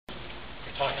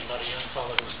talking about a young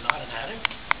fellow who's not an addict,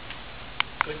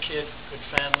 good kid, good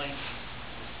family,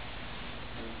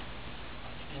 and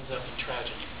ends up in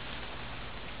tragedy.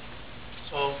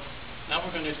 So now we're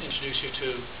going to introduce you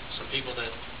to some people that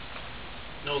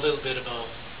know a little bit about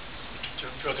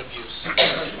drug abuse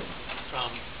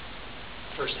from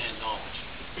first-hand knowledge.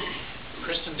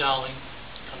 Kristen Dowling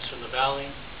comes from the Valley.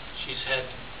 She's had,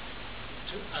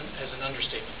 as an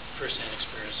understatement, first-hand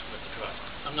experience with the drug.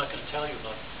 I'm not going to tell you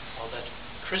about it. I'll let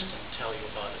Kristen tell you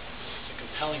about it. It's a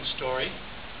compelling story.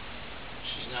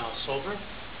 She's now sober,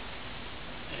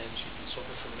 and she's been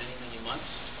sober for many, many months,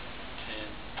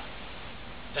 and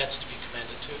that's to be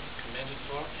commended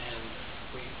for, and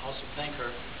we also thank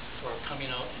her for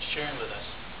coming out and sharing with us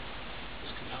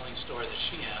this compelling story that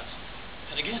she has.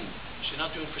 And again, she's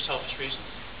not doing it for selfish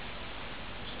reasons.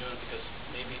 She's doing it because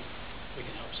maybe we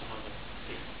can help some other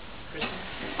people. Kristen?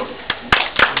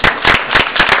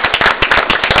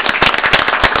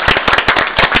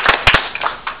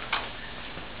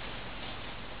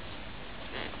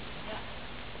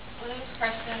 My name is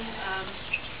Kristen,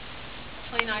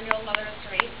 29-year-old mother of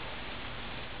three. This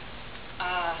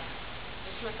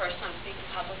is my first time speaking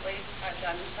publicly. I've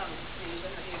done some news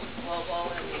interviews with Global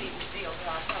and ABC over the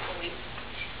last couple of weeks.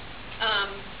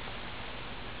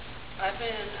 I've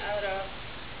been out of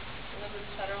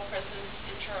women's federal prison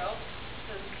in Truro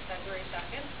since February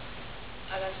 2nd.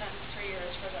 I got sentenced 3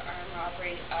 years for the armed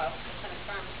robbery of the Clinic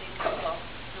Pharmacy in Annapolis,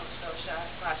 Nova Scotia,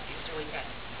 last Easter weekend.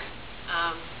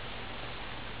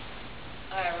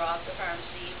 I robbed the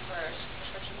pharmacy for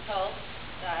prescription pills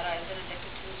that I've been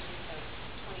addicted to since I was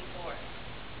 24.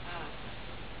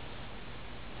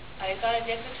 I got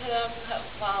addicted to them,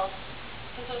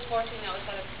 since I was 14 I always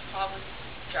had a problem with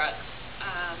drugs.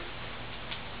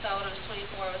 So when I was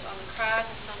 24 I was on the crack,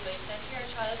 and somebody said, here,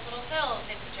 try this little pill, it'll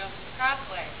take the junk from the crack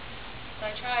away. So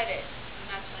I tried it, and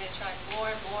that's when I tried more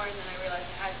and more, and then I realized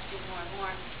I had to do more and more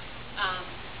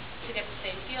to get the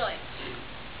same feeling.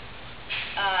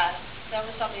 Then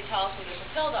when somebody tells me there's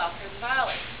a pill doctor in the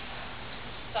Valley,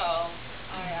 so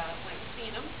I went and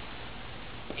seen him,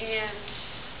 and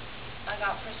I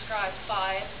got prescribed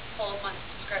 5 full month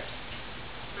scripts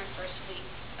my first week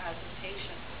as a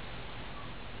patient.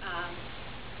 I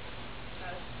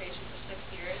was a patient for 6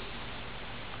 years.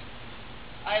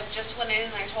 I just went in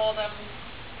and I told them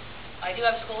I do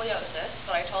have scoliosis,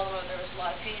 but I told them there was a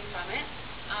lot of pain from it.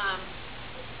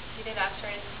 He did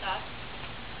x-rays and stuff.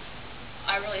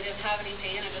 I really didn't have any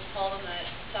pain. I just told him that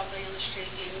somebody on the street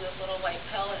gave me this little white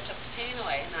pill and it took the pain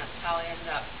away, and that's how I ended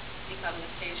up becoming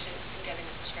a patient and getting a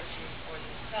prescription for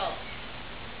these pills.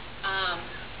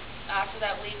 After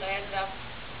that week, I ended up,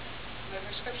 my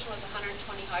prescription was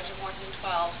 120 hydromorphine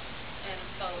 12 and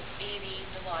about 80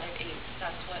 Dilaudid 8.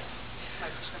 That's what my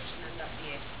prescription ended up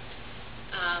being.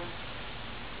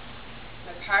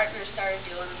 My partner started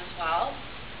doing them as well.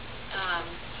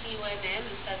 He went in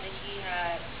and said that he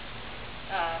had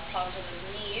problems with his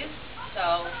knees,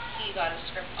 so he got a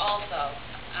script also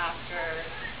after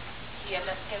he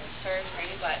ended up getting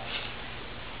surgery, but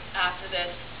after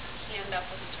this he ended up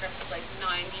with a script of like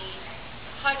 90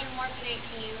 hydromorphine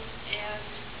 18 and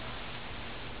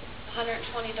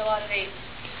 120 Dilaudid 8.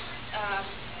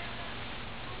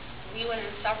 We went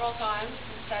in several times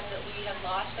and said that we had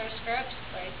lost our scripts.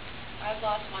 Like, I've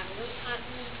lost my moose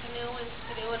hunting canoe and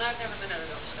Skidoo, and I've never been out of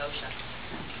Nova Scotia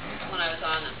when I was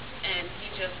on them. And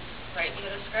he just write me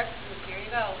a script, and here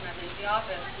you go. When I leave the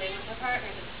office, same with my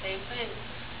partner, did the same thing.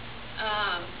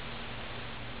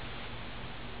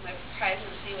 My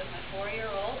pregnancy with my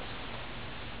 4-year-old,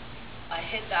 I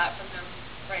hid that from him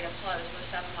right up until I was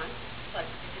about 7 months, so I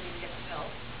didn't even get the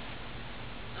pill.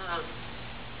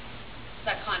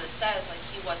 That kind of says, like,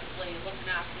 he wasn't really looking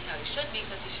after me how he should be,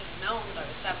 because he should have known that I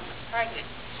was 7 months pregnant.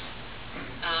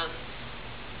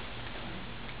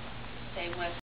 Same with